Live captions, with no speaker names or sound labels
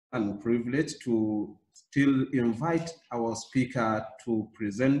and privilege to still invite our speaker to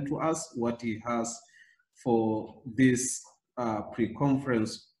present to us what he has for this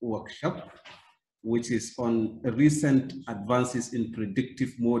pre-conference workshop, which is on recent advances in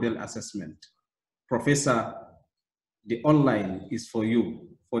predictive model assessment. Professor, the online is for you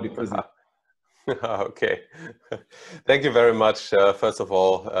for the presentation. Okay. Thank you very much. First of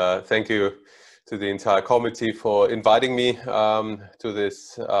all, thank you to the entire committee for inviting me to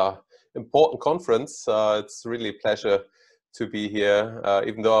this important conference. It's really a pleasure to be here,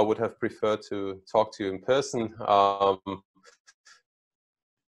 even though I would have preferred to talk to you in person.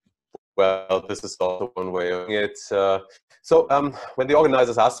 Well, this is also one way of doing it. So when the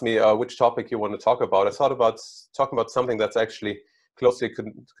organizers asked me which topic you want to talk about, I thought about talking about something that's actually closely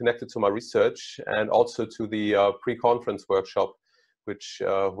connected to my research and also to the pre-conference workshop, which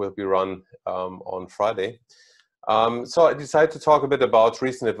will be run on Friday. So I decided to talk a bit about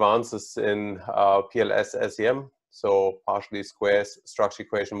recent advances in PLS-SEM, so partially squares structure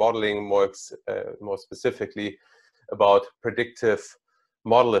equation modeling, more specifically about predictive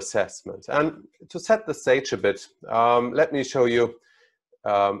model assessment. And to set the stage a bit, let me show you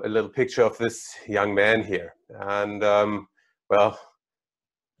a little picture of this young man here. And well,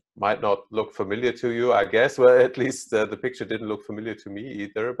 might not look familiar to you, I guess. Well, at least the picture didn't look familiar to me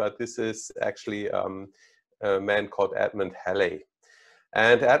either, but this is actually a man called Edmund Halley.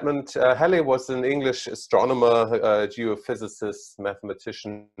 And Edmund Halley was an English astronomer, geophysicist,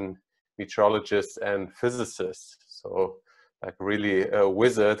 mathematician, meteorologist, and physicist. So like really a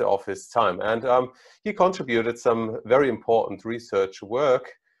wizard of his time. And he contributed some very important research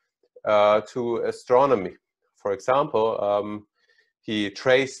work to astronomy. For example, he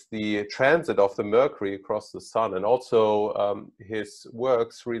traced the transit of the Mercury across the sun, and also his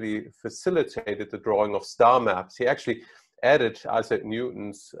works really facilitated the drawing of star maps. He actually added Isaac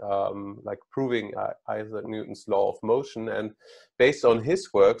Newton's, like proving Isaac Newton's law of motion, and based on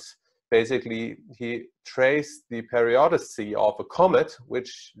his works, basically he traced the periodicity of a comet,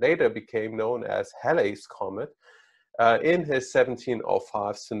 which later became known as Halley's Comet, in his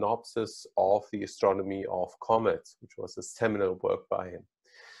 1705 synopsis of the astronomy of comets, which was a seminal work by him.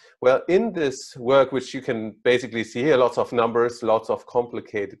 Well, in this work, which you can basically see here, lots of numbers, lots of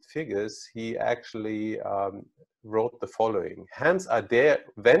complicated figures, he actually wrote the following: hence I dare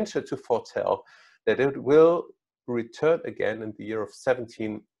venture to foretell that it will return again in the year of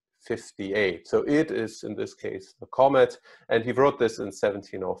 1758. So it is, in this case, a comet, and he wrote this in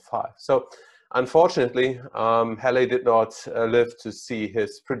 1705. So unfortunately, Halley did not live to see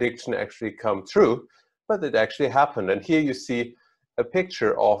his prediction actually come true, but it actually happened. And here you see a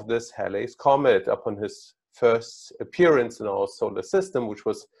picture of this Halley's Comet upon his first appearance in our solar system, which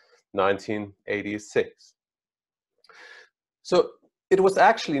was 1986. So it was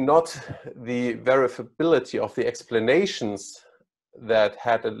actually not the verifiability of the explanations that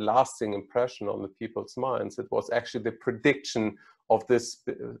had a lasting impression on the people's minds. It was actually the prediction of this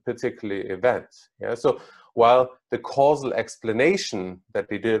particular event. Yeah? So while the causal explanation that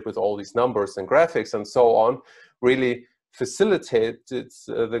they did with all these numbers and graphics and so on really facilitated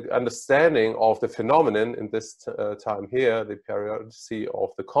the understanding of the phenomenon in this time here, the periodicity of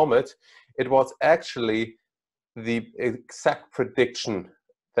the comet, it was actually the exact prediction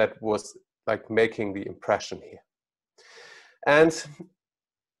that was like making the impression here. And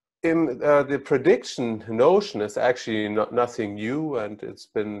in the prediction notion is actually nothing new, and it's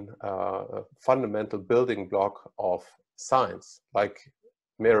been a fundamental building block of science, like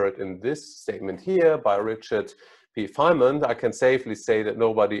mirrored in this statement here by Richard P. Feynman. I can safely say that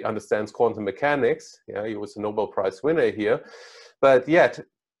nobody understands quantum mechanics. Yeah, he was a Nobel Prize winner here, but yet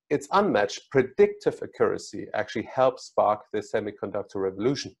its unmatched predictive accuracy actually helped spark the semiconductor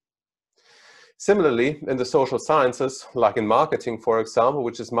revolution. Similarly, in the social sciences, like in marketing, for example,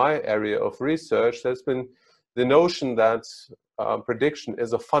 which is my area of research, there's been the notion that prediction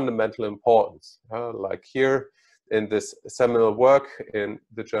is of fundamental importance. Like here in this seminal work in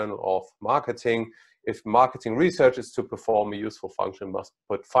the Journal of Marketing, if marketing research is to perform a useful function, it must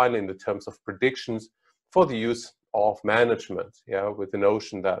put finally in the terms of predictions for the use of management, yeah, with the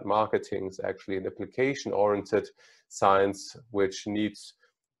notion that marketing is actually an application-oriented science which needs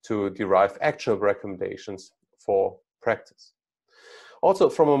to derive actionable recommendations for practice. Also,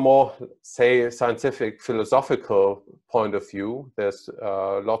 from a more, say, scientific, philosophical point of view, there's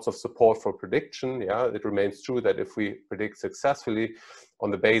lots of support for prediction. Yeah, it remains true that if we predict successfully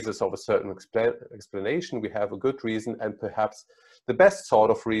on the basis of a certain explanation, we have a good reason and perhaps the best sort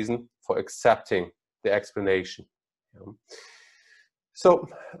of reason for accepting the explanation. Yeah. So,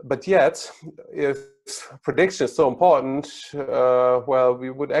 but yet, if prediction is so important, well, we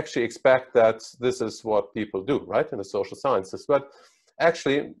would actually expect that this is what people do, right, in the social sciences. But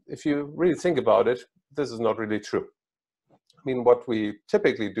actually, if you really think about it, this is not really true. I mean, what we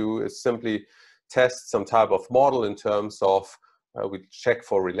typically do is simply test some type of model in terms of we check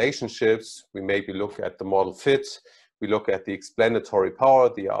for relationships, we maybe look at the model fit, we look at the explanatory power,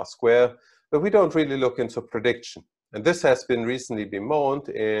 the R square, but we don't really look into prediction. And this has been recently bemoaned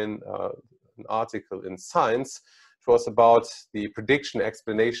in an article in Science. It was about the prediction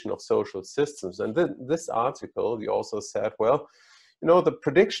explanation of social systems. And this article, we also said, well, you know, the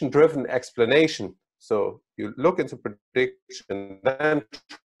prediction-driven explanation, so you look into prediction, then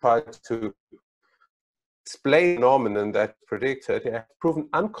try to explain the phenomenon that predicted, has proven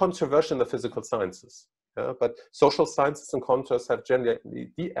uncontroversial in the physical sciences. But social sciences, in contrast, have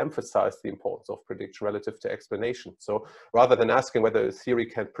generally de-emphasized the importance of prediction relative to explanation. So rather than asking whether a theory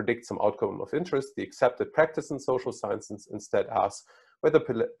can predict some outcome of interest, the accepted practice in social sciences instead asks whether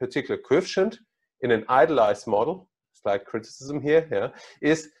a particular coefficient in an idealized model, slight criticism here,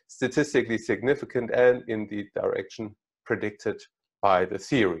 is statistically significant and in the direction predicted by the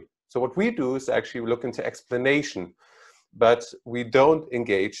theory. So what we do is actually look into explanation, but we don't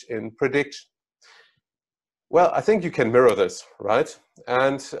engage in prediction. Well, I think you can mirror this, right?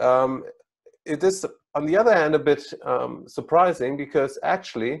 And it is, on the other hand, a bit surprising because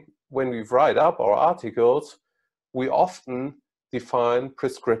actually, when we write up our articles, we often define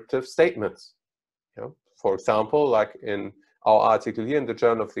prescriptive statements. You know, for example, like in our article here in the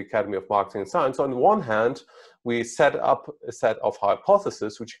Journal of the Academy of Marketing and Science, on one hand, we set up a set of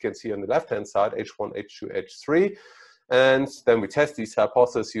hypotheses, which you can see on the left-hand side, H1, H2, H3. And then we test these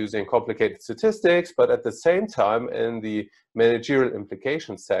hypotheses using complicated statistics, but at the same time, in the managerial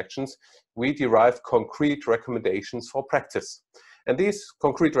implications sections, we derive concrete recommendations for practice. And these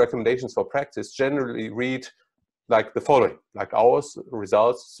concrete recommendations for practice generally read like the following, like our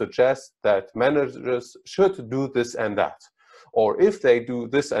results suggest that managers should do this and that. Or if they do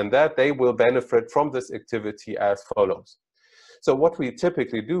this and that, they will benefit from this activity as follows. So what we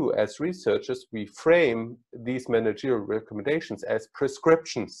typically do as researchers, we frame these managerial recommendations as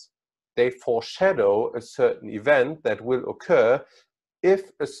prescriptions. They foreshadow a certain event that will occur if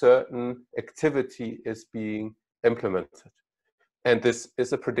a certain activity is being implemented. And this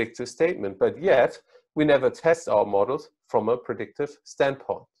is a predictive statement, but yet we never test our models from a predictive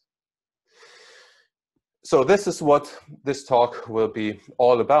standpoint. So this is what this talk will be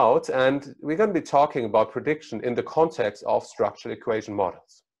all about, and we're going to be talking about prediction in the context of structural equation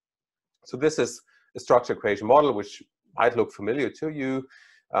models. So this is a structural equation model which might look familiar to you.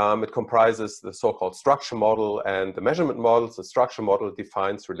 It comprises the so-called structure model and the measurement models. The structure model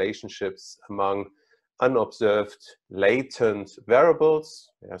defines relationships among unobserved latent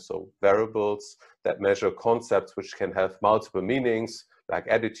variables, so variables that measure concepts which can have multiple meanings, like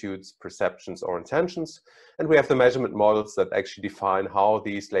attitudes, perceptions, or intentions. And we have the measurement models that actually define how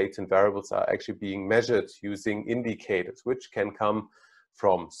these latent variables are actually being measured using indicators, which can come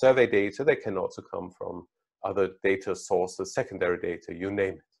from survey data. They can also come from other data sources, secondary data, you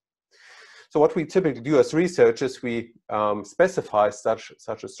name it. So what we typically do as researchers, we specify such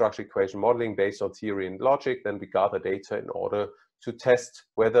a structural equation modeling based on theory and logic. Then we gather data in order to test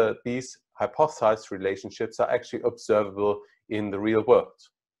whether these hypothesized relationships are actually observable in the real world.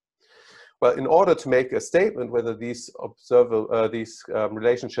 Well, in order to make a statement whether these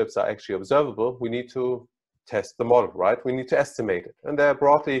relationships are actually observable, we need to test the model, right? We need to estimate it. And there are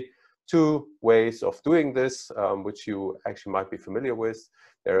broadly two ways of doing this, which you actually might be familiar with.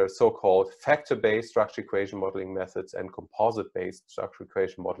 There are so-called factor-based structural equation modeling methods and composite-based structural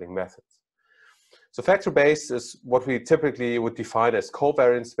equation modeling methods. So factor-based is what we typically would define as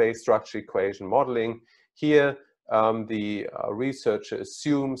covariance-based structural equation modeling. Here, the researcher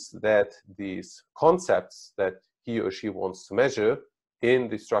assumes that these concepts that he or she wants to measure in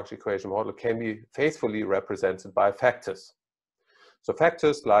the structural equation model can be faithfully represented by factors. So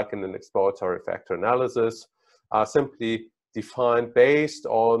factors, like in an exploratory factor analysis, are simply defined based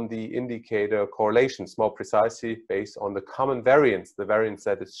on the indicator correlations, more precisely based on the common variance, the variance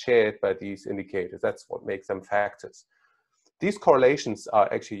that is shared by these indicators. That's what makes them factors. These correlations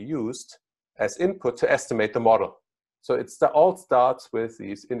are actually used as input to estimate the model. So it all starts with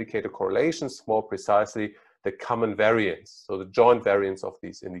these indicator correlations, more precisely the common variance, so the joint variance of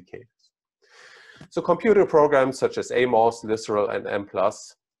these indicators. So computer programs such as AMOS, Literal, and M+,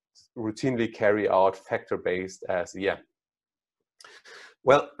 routinely carry out factor-based SEM.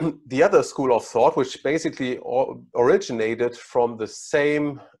 Well, the other school of thought, which basically originated from the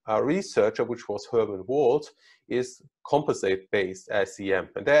same researcher, which was Herman Wald, is composite-based SEM.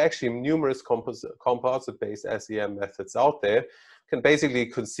 And there are actually numerous composite-based SEM methods out there. Can basically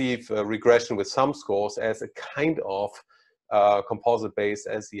conceive regression with some scores as a kind of composite-based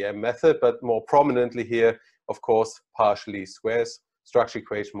SEM method, but more prominently here, of course, partial least squares, structure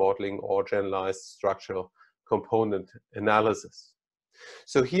equation modeling, or generalized structural component analysis.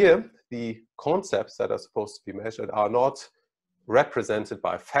 So here, the concepts that are supposed to be measured are not represented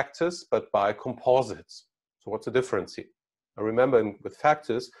by factors, but by composites. So what's the difference here? Now remember, with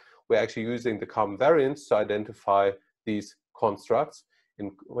factors, we're actually using the common variance to identify these constructs.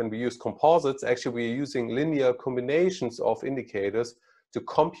 And when we use composites, actually we're using linear combinations of indicators to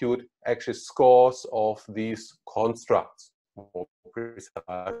compute actually scores of these constructs. More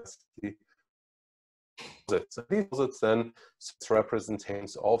precisely, these composites then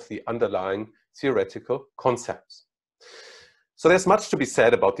representations of the underlying theoretical concepts. So there's much to be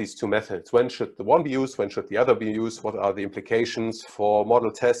said about these two methods. When should the one be used? When should the other be used? What are the implications for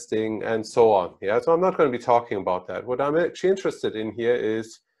model testing and so on? Yeah, so I'm not going to be talking about that. What I'm actually interested in here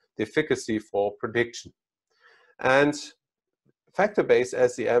is the efficacy for prediction. And factor-based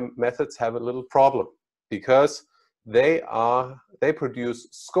SEM methods have a little problem because they produce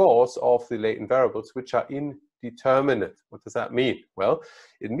scores of the latent variables which are indeterminate. What does that mean? Well,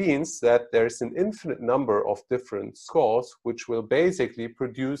 it means that there's an infinite number of different scores which will basically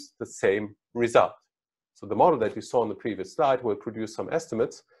produce the same result. So the model that you saw on the previous slide will produce some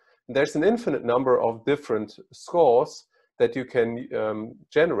estimates. There's an infinite number of different scores that you can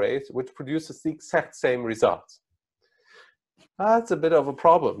generate which produces the exact same results. That's a bit of a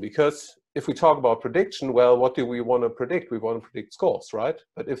problem because if we talk about prediction, well, what do we want to predict? We want to predict scores, right?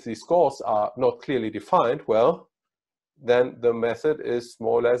 But if these scores are not clearly defined, well, then the method is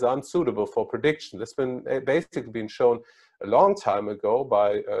more or less unsuitable for prediction. That's basically been shown a long time ago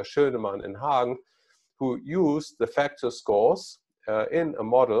by Schönemann and Hagen, who used the factor scores in a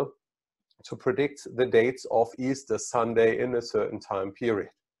model to predict the dates of Easter Sunday in a certain time period.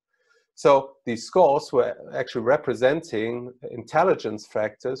 So these scores were actually representing intelligence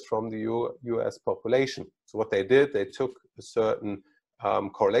factors from the US population. So what they did, they took a certain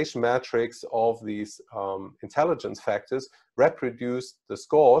correlation matrix of these intelligence factors, reproduced the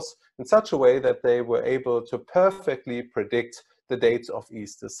scores in such a way that they were able to perfectly predict the dates of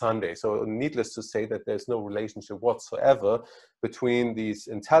Easter Sunday. So needless to say that there's no relationship whatsoever between these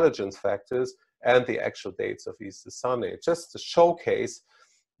intelligence factors and the actual dates of Easter Sunday. Just to showcase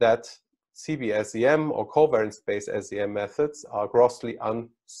that CB-SEM or covariance-based SEM methods are grossly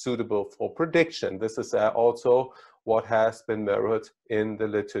unsuitable for prediction. This is also what has been mirrored in the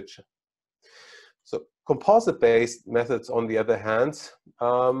literature. So composite-based methods, on the other hand,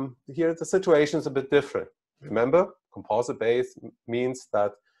 here the situation is a bit different. Remember, composite-based means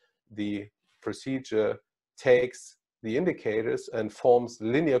that the procedure takes the indicators and forms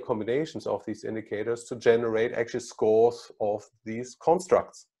linear combinations of these indicators to generate actually scores of these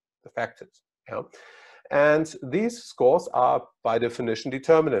constructs, the factors. Yeah? And these scores are by definition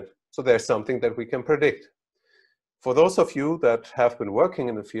determinate. So there's something that we can predict. For those of you that have been working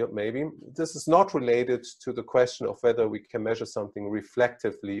in the field, maybe, this is not related to the question of whether we can measure something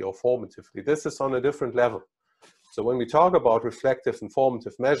reflectively or formatively. This is on a different level. So when we talk about reflective and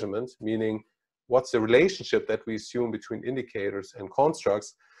formative measurement, meaning what's the relationship that we assume between indicators and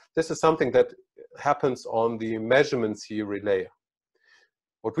constructs, this is something that happens on the measurement theory layer.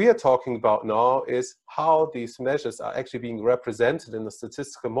 What we are talking about now is how these measures are actually being represented in a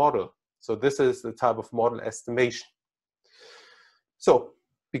statistical model. So this is the type of model estimation. So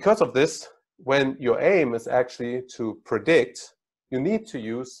because of this, when your aim is actually to predict, you need to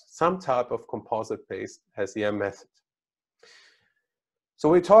use some type of composite-based SEM method. So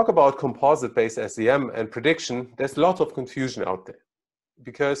when we talk about composite-based SEM and prediction, there's a lot of confusion out there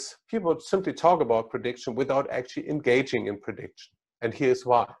because people simply talk about prediction without actually engaging in prediction. And here's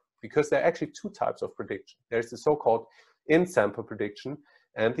why. Because there are actually two types of prediction. There's the so-called in-sample prediction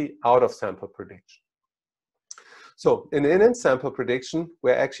and the out-of-sample prediction. So in in-sample prediction,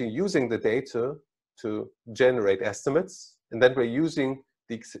 we're actually using the data to generate estimates, and then we're using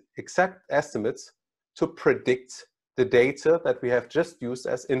the exact estimates to predict the data that we have just used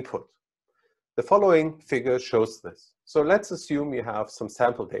as input. The following figure shows this. So let's assume you have some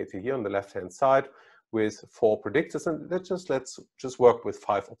sample data here on the left-hand side with 4 predictors, and let's just work with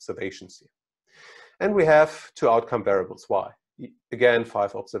 5 observations here. And we have 2 outcome variables, y. Again,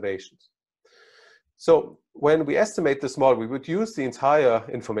 5 observations. So when we estimate this model, we would use the entire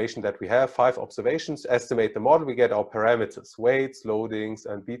information that we have, 5 observations, estimate the model, we get our parameters, weights, loadings,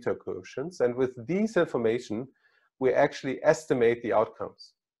 and beta coefficients. And with these information, we actually estimate the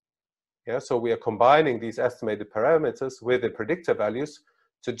outcomes. Yeah, so we are combining these estimated parameters with the predictor values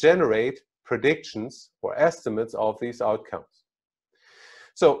to generate predictions or estimates of these outcomes.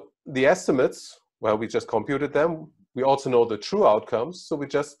 So the estimates, well, we just computed them. We also know the true outcomes, so we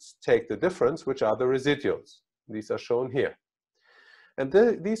just take the difference, which are the residuals. These are shown here. And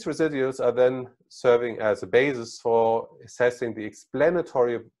these residuals are then serving as a basis for assessing the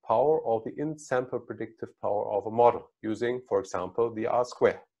explanatory power or the in-sample predictive power of a model using, for example, the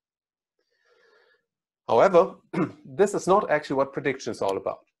R-square. However, this is not actually what prediction is all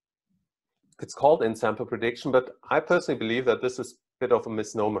about. It's called in-sample prediction, but I personally believe that this is a bit of a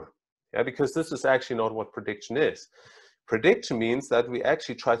misnomer. Yeah, because this is actually not what prediction is. Prediction means that we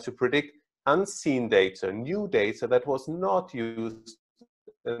actually try to predict unseen data, new data that was not used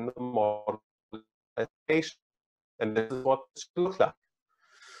in the model estimation. And this is what it should look like.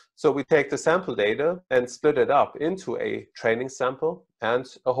 So we take the sample data and split it up into a training sample and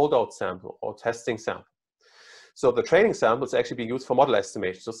a holdout sample or testing sample. So the training sample is actually being used for model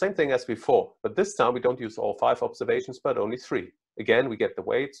estimation. So same thing as before, but this time we don't use all 5 observations, but only 3. Again, we get the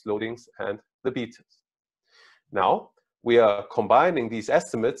weights, loadings, and the betas. Now, we are combining these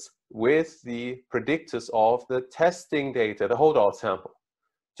estimates with the predictors of the testing data, the holdout sample,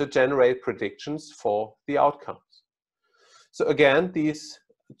 to generate predictions for the outcomes. So again, these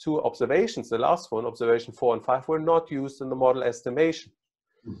 2 observations, the last one, observation 4 and 5, were not used in the model estimation.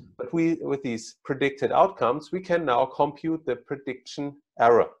 But with these predicted outcomes, we can now compute the prediction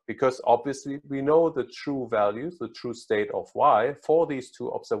error, because obviously we know the true values, the true state of y for these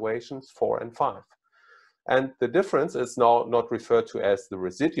 2 observations, 4 and 5. And the difference is now not referred to as the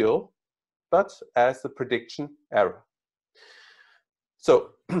residual, but as the prediction error.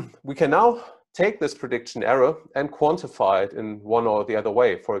 So we can now take this prediction error and quantify it in one or the other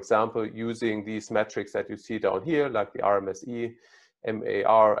way. For example, using these metrics that you see down here, like the RMSE,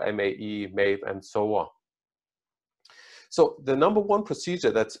 MAR, MAE, MAVE, and so on. So the number 1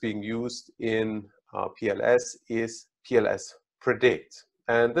 procedure that's being used in PLS is PLS predict.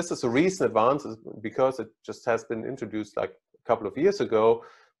 And this is a recent advance because it just has been introduced like a couple of years ago,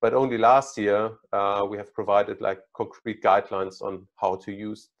 but only last year we have provided like concrete guidelines on how to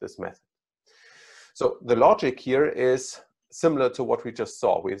use this method. So the logic here is similar to what we just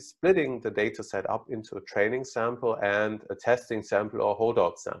saw. We're splitting the data set up into a training sample and a testing sample or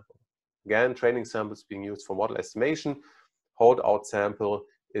holdout sample. Again, training sample is being used for model estimation. Holdout sample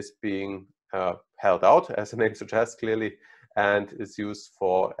is being held out, as the name suggests clearly, and is used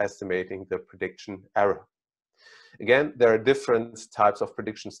for estimating the prediction error. Again, there are different types of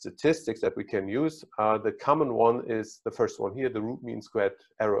prediction statistics that we can use. The common one is the first one here, the root mean squared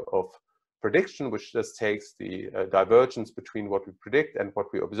error of prediction, which just takes the divergence between what we predict and what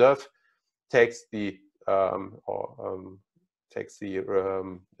we observe, takes it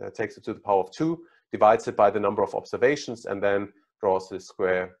to the power of 2, divides it by the number of observations, and then draws the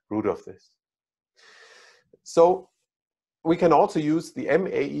square root of this. So we can also use the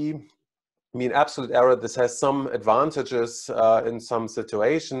MAE, mean absolute error. This has some advantages in some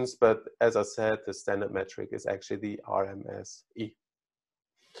situations, but as I said, the standard metric is actually the RMSE.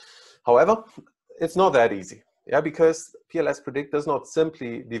 However, it's not that easy, yeah, because PLS predict does not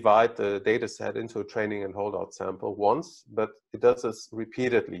simply divide the data set into a training and holdout sample once, but it does this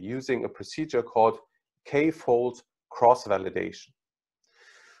repeatedly using a procedure called k-fold cross-validation.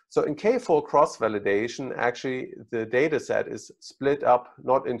 So in k-fold cross-validation, actually the data set is split up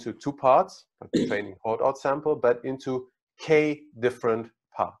not into 2 parts, like the training holdout sample, but into k different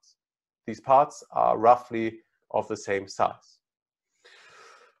parts. These parts are roughly of the same size.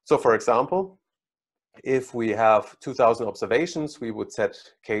 So for example, if we have 2,000 observations, we would set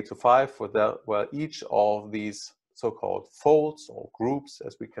k to 5 where each of these so-called folds or groups,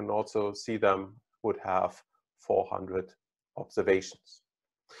 as we can also see them, would have 400 observations.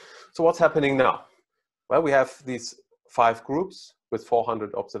 So what's happening now? Well, we have these 5 groups with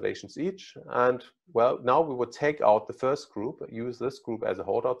 400 observations each. And well, now we would take out the first group, use this group as a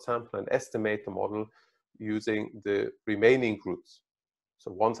holdout sample, and estimate the model using the remaining groups.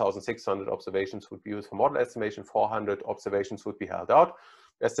 So 1,600 observations would be used for model estimation, 400 observations would be held out,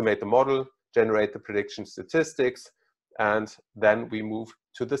 estimate the model, generate the prediction statistics, and then we move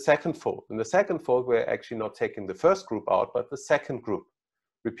to the second fold. In the second fold, we're actually not taking the first group out, but the second group,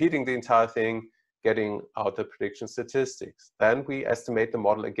 repeating the entire thing, getting out the prediction statistics. Then we estimate the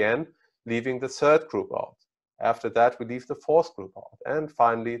model again, leaving the third group out. After that, we leave the fourth group out. And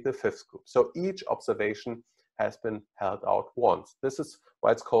finally, the fifth group. So each observation has been held out once. This is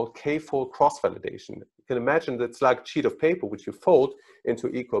why it's called k-fold cross-validation. You can imagine that it's like a sheet of paper which you fold into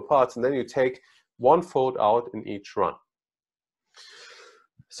equal parts, and then you take one fold out in each run.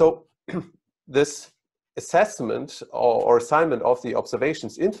 So this assessment or assignment of the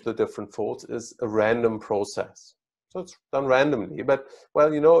observations into the different folds is a random process. So it's done randomly, but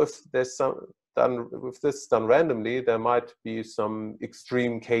well, you know, if this is done randomly, there might be some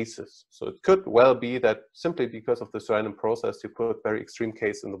extreme cases. So it could well be that simply because of this random process, you put very extreme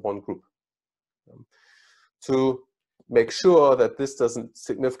case in the one group. To make sure that this doesn't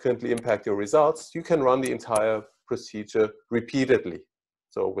significantly impact your results, you can run the entire procedure repeatedly.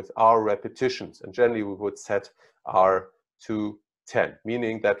 So with R repetitions, and generally we would set R to 10,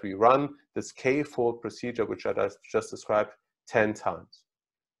 meaning that we run this k-fold procedure, which I just described, 10 times.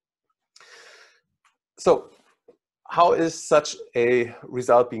 So how is such a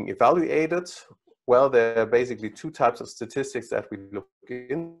result being evaluated? Well, there are basically two types of statistics that we look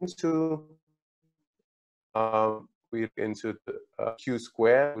into. We look into the Q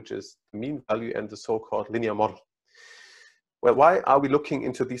square, which is the mean value, and the so-called linear model. Well, why are we looking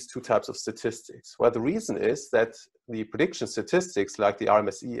into these two types of statistics? Well, the reason is that the prediction statistics, like the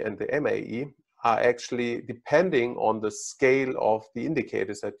RMSE and the MAE, are actually depending on the scale of the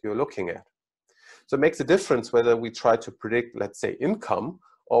indicators that you're looking at. So it makes a difference whether we try to predict, let's say, income,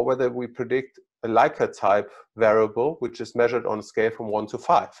 or whether we predict a Likert type variable, which is measured on a scale from 1 to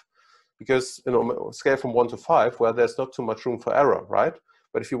 5. Because, you know, scale from 1 to 5, well, there's not too much room for error, right?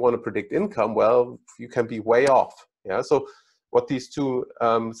 But if you want to predict income, well, you can be way off. Yeah. So what these two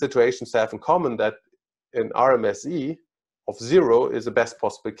situations have in common, that in RMSE of 0 is the best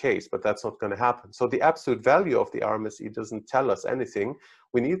possible case, but that's not going to happen. So the absolute value of the RMSE doesn't tell us anything.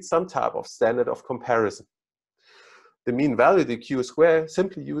 We need some type of standard of comparison. The mean value, the Q square,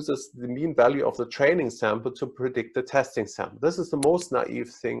 simply uses the mean value of the training sample to predict the testing sample. This is the most naive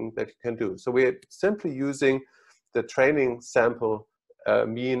thing that you can do. So we're simply using the training sample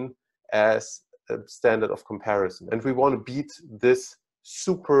mean as a standard of comparison. And we want to beat this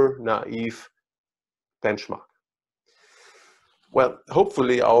super naive benchmark. Well,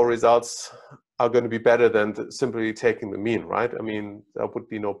 hopefully our results are going to be better than simply taking the mean, right? I mean, there would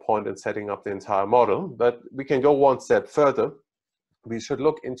be no point in setting up the entire model, but we can go one step further. We should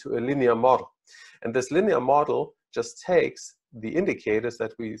look into a linear model. And this linear model just takes the indicators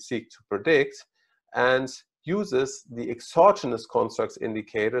that we seek to predict and uses the exogenous constructs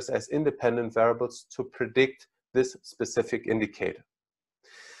indicators as independent variables to predict this specific indicator.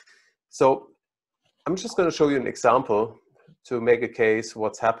 So I'm just going to show you an example to make a case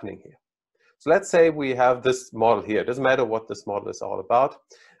what's happening here. So let's say we have this model here. It doesn't matter what this model is all about.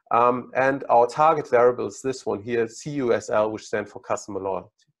 And our target variable is this one here, CUSL, which stands for customer loyalty.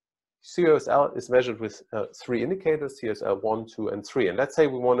 CUSL is measured with 3 indicators, CUSL 1, 2, and 3. And let's say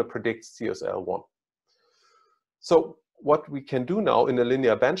we want to predict CUSL 1. So what we can do now in a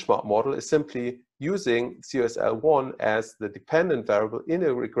linear benchmark model is simply using CUSL1 as the dependent variable in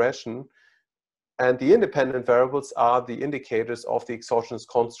a regression, and the independent variables are the indicators of the exogenous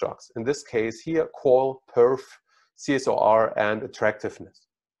constructs. In this case here, qual, perf, CSOR, and attractiveness.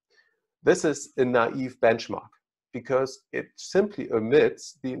 This is a naive benchmark because it simply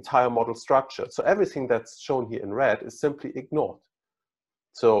omits the entire model structure. So everything that's shown here in red is simply ignored.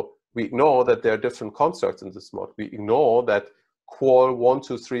 So we ignore that there are different constructs in this model. We ignore that qual 1,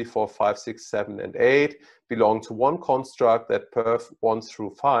 2, 3, 4, 5, 6, 7, and 8 belong to one construct, that perf 1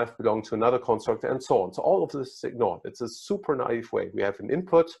 through 5 belong to another construct, and so on. So all of this is ignored. It's a super naive way. We have an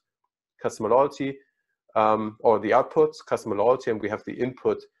input, customer loyalty, or the output, customer loyalty, and we have the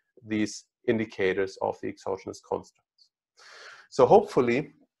input, these indicators of the exogenous constructs. So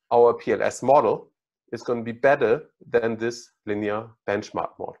hopefully our PLS model is going to be better than this linear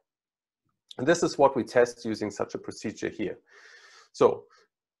benchmark model. And this is what we test using such a procedure here. So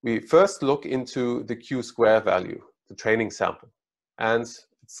we first look into the Q square value, the training sample, and it's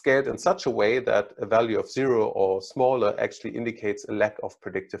scaled in such a way that a value of 0 or smaller actually indicates a lack of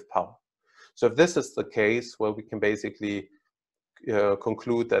predictive power. So if this is the case, well, we can basically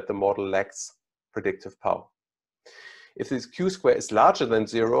conclude that the model lacks predictive power. If this Q square is larger than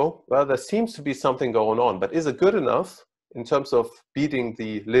 0, well, there seems to be something going on, but is it good enough in terms of beating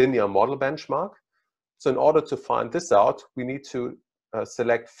the linear model benchmark? So in order to find this out, we need to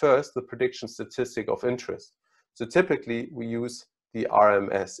select first the prediction statistic of interest. So typically we use the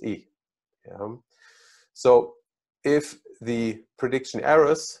RMSE. Yeah. So if the prediction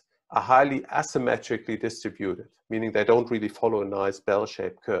errors are highly asymmetrically distributed, meaning they don't really follow a nice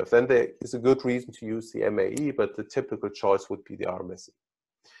bell-shaped curve, then there is a good reason to use the MAE, but the typical choice would be the RMSE.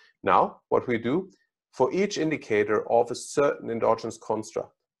 Now, what we do, for each indicator of a certain endogenous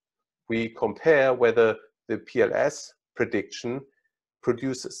construct, we compare whether the PLS prediction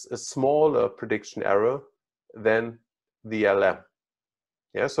produces a smaller prediction error than the LM.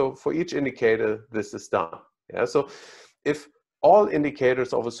 Yeah, so for each indicator, this is done. Yeah, so if all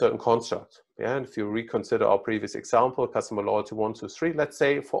indicators of a certain construct, yeah, and if you reconsider our previous example, customer loyalty 1, 2, 3, let's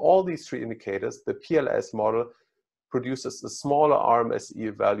say for all these 3 indicators, the PLS model produces a smaller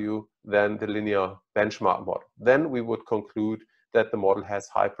RMSE value than the linear benchmark model. Then we would conclude that the model has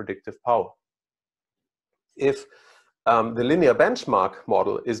high predictive power. If the linear benchmark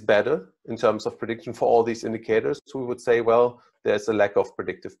model is better in terms of prediction for all these indicators, we would say, well, there's a lack of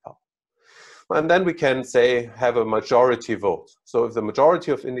predictive power. And then we can say, have a majority vote. So if the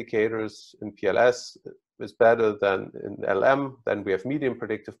majority of indicators in PLS is better than in LM, then we have medium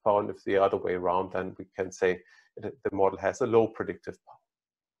predictive power. And if the other way around, then we can say the model has a low predictive power.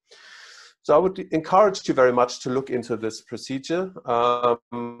 So I would encourage you very much to look into this procedure.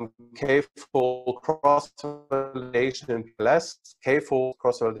 K-fold cross-validation in PLS. K-fold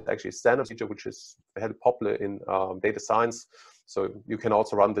cross-validation is actually a standard procedure which is very popular in data science. So you can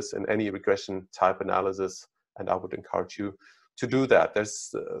also run this in any regression type analysis, and I would encourage you to do that.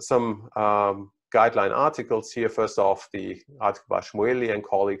 There's some guideline articles here. First off, the article by Shmueli and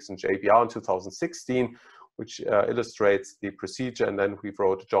colleagues in JBR in 2016, which illustrates the procedure, and then we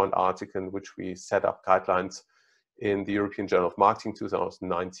wrote a joint article in which we set up guidelines in the European Journal of Marketing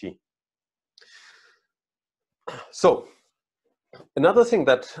 2019. So another thing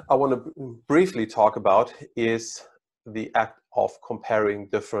that I want to briefly talk about is the act of comparing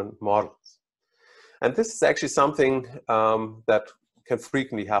different models. And this is actually something that can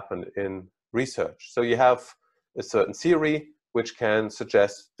frequently happen in research. So you have a certain theory which can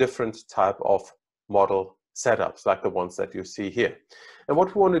suggest different type of model setups like the ones that you see here. And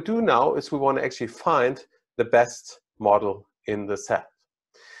what we want to do now is we want to actually find the best model in the set.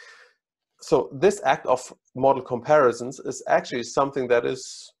 So this act of model comparisons is actually something that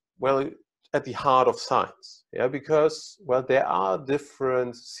is, well, at the heart of science. Yeah, because, well, there are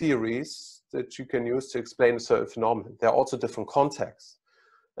different theories that you can use to explain a certain phenomenon. There are also different contexts.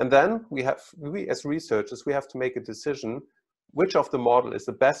 And then we as researchers, we have to make a decision which of the model is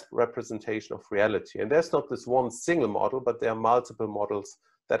the best representation of reality. And there's not this one single model, but there are multiple models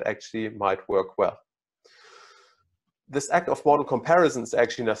that actually might work well. This act of model comparison is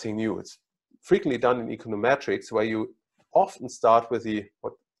actually nothing new. It's frequently done in econometrics, where you often start with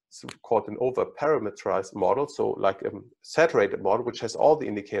what's called an over-parameterized model, so like a saturated model, which has all the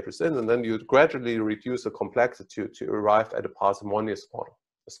indicators in, and then you gradually reduce the complexity to arrive at a parsimonious model,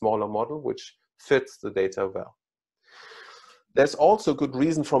 a smaller model which fits the data well. There's also good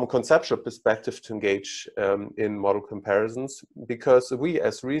reason from a conceptual perspective to engage in model comparisons, because we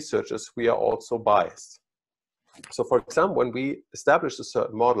as researchers, we are also biased. So for example, when we establish a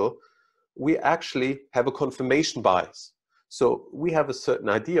certain model, we actually have a confirmation bias. So we have a certain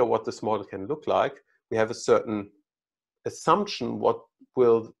idea what this model can look like. We have a certain assumption what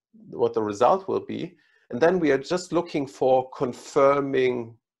the result will be. And then we are just looking for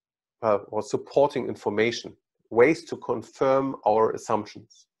confirming or supporting information, ways to confirm our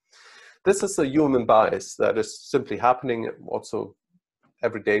assumptions. This is a human bias that is simply happening also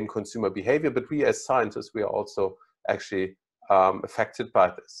every day in consumer behavior, but we as scientists, we are also actually affected by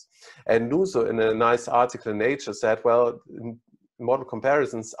this. And Nuso, in a nice article in Nature, said, well, model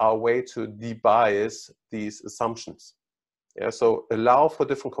comparisons are a way to debias these assumptions. Yeah, so allow for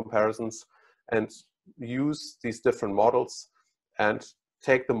different comparisons and use these different models and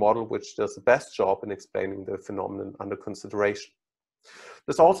take the model which does the best job in explaining the phenomenon under consideration.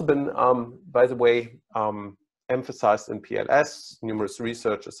 There's also been, by the way, emphasized in PLS. Numerous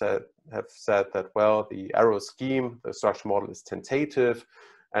researchers have said that, well, the arrow scheme, the structure model is tentative,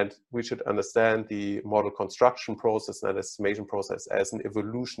 and we should understand the model construction process and estimation process as an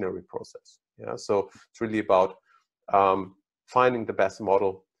evolutionary process. Yeah, so it's really about finding the best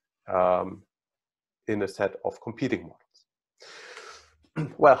model in a set of competing models.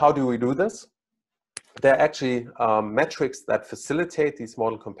 Well, how do we do this? There are actually metrics that facilitate these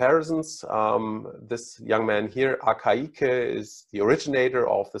model comparisons. This young man here, Guericke, is the originator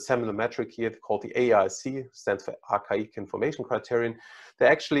of the seminal metric here called the AIC, stands for Archaic Information Criterion.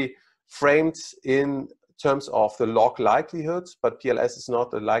 They're actually framed in terms of the log likelihood, but PLS is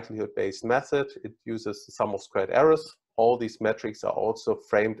not a likelihood-based method. It uses the sum of squared errors. All these metrics are also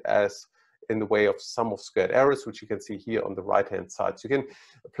framed as in the way of sum of squared errors, which you can see here on the right-hand side. So you can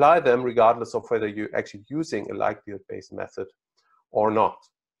apply them regardless of whether you're actually using a likelihood-based method or not.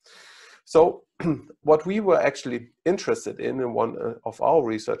 So what we were actually interested in one of our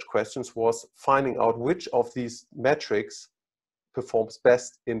research questions was finding out which of these metrics performs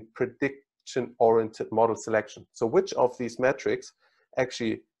best in prediction-oriented model selection. So which of these metrics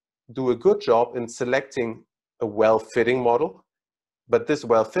actually do a good job in selecting a well-fitting model, but this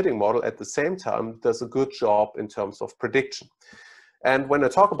well-fitting model at the same time does a good job in terms of prediction. And when I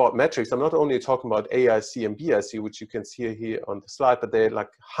talk about metrics, I'm not only talking about AIC and BIC, which you can see here on the slide, but they're like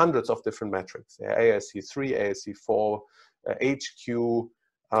hundreds of different metrics. They're AIC3, AIC4, HQ,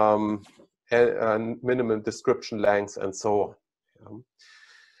 and minimum description lengths, and so on.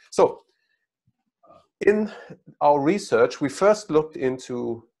 So in our research, we first looked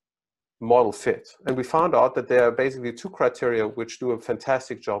into model fit, and we found out that there are basically two criteria which do a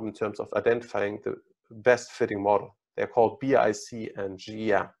fantastic job in terms of identifying the best fitting model. They're called BIC and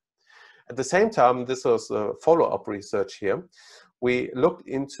GEM. At the same time, this was a follow-up research here. We looked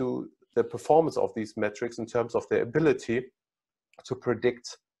into the performance of these metrics in terms of their ability to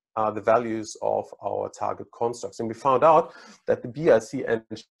predict the values of our target constructs. And we found out that the BIC and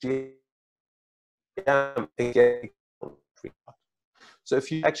GEM again. So if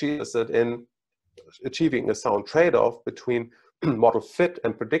you're actually interested in achieving a sound trade-off between model fit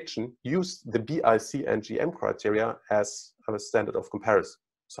and prediction, use the BIC and GM criteria as a standard of comparison.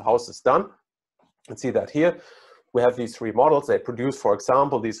 So how is this done? You can see that here. We have these three models. They produce, for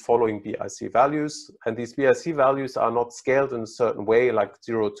example, these following BIC values. And these BIC values are not scaled in a certain way, like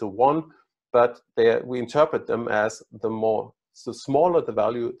 0 to 1, but we interpret them as the smaller the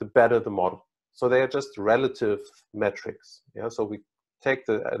value, the better the model. So they are just relative metrics. Yeah? So we take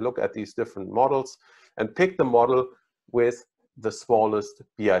a look at these different models and pick the model with the smallest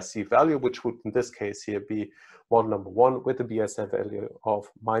BIC value, which would in this case here be model number 1 with a BIC value of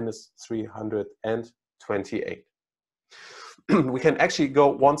 -328. We can actually go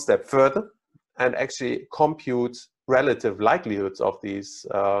one step further and actually compute relative likelihoods of these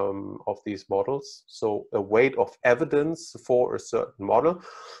models. So a weight of evidence for a certain model,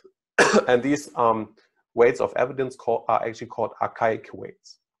 and these weights of evidence are actually called archaic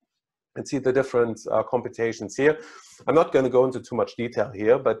weights. And see the different computations here. I'm not going to go into too much detail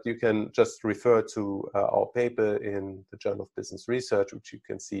here, but you can just refer to our paper in the Journal of Business Research, which you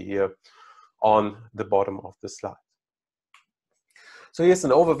can see here on the bottom of the slide. So here's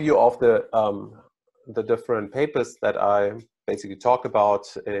an overview of the different papers that I basically talk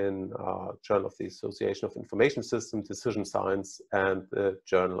about in Journal of the Association of Information Systems, Decision Science, and the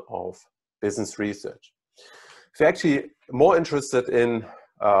Journal of Business Research. If you're actually more interested in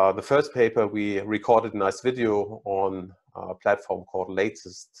the first paper, we recorded a nice video on a platform called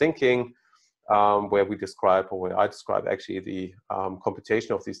Latest Thinking, where I describe actually the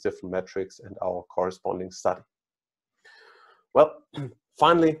computation of these different metrics and our corresponding study. Well,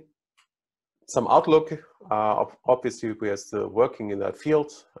 finally, some outlook. Obviously, we are still working in that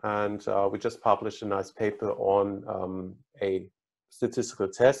field, and we just published a nice paper on a statistical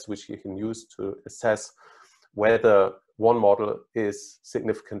test which you can use to assess whether one model is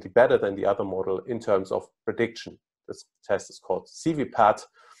significantly better than the other model in terms of prediction. This test is called CVPAT,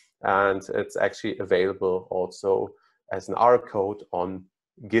 and it's actually available also as an R code on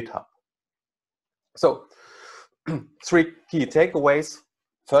GitHub. So, 3 key takeaways.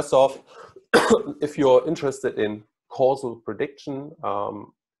 First off, if you're interested in causal prediction,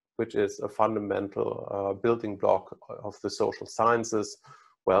 which is a fundamental building block of the social sciences,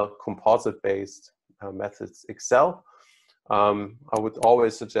 well, composite-based methods excel. I would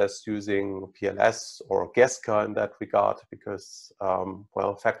always suggest using PLS or GESCA in that regard because,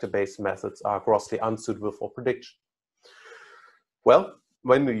 well, factor-based methods are grossly unsuitable for prediction. Well,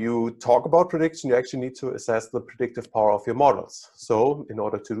 when you talk about prediction, you actually need to assess the predictive power of your models. So in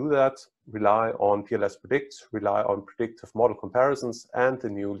order to do that, rely on PLS Predict, rely on predictive model comparisons, and the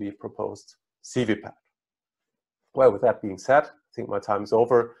newly proposed CVPAT. Well, with that being said, I think my time is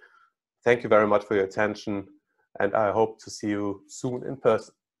over. Thank you very much for your attention, and I hope to see you soon in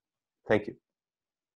person. Thank you.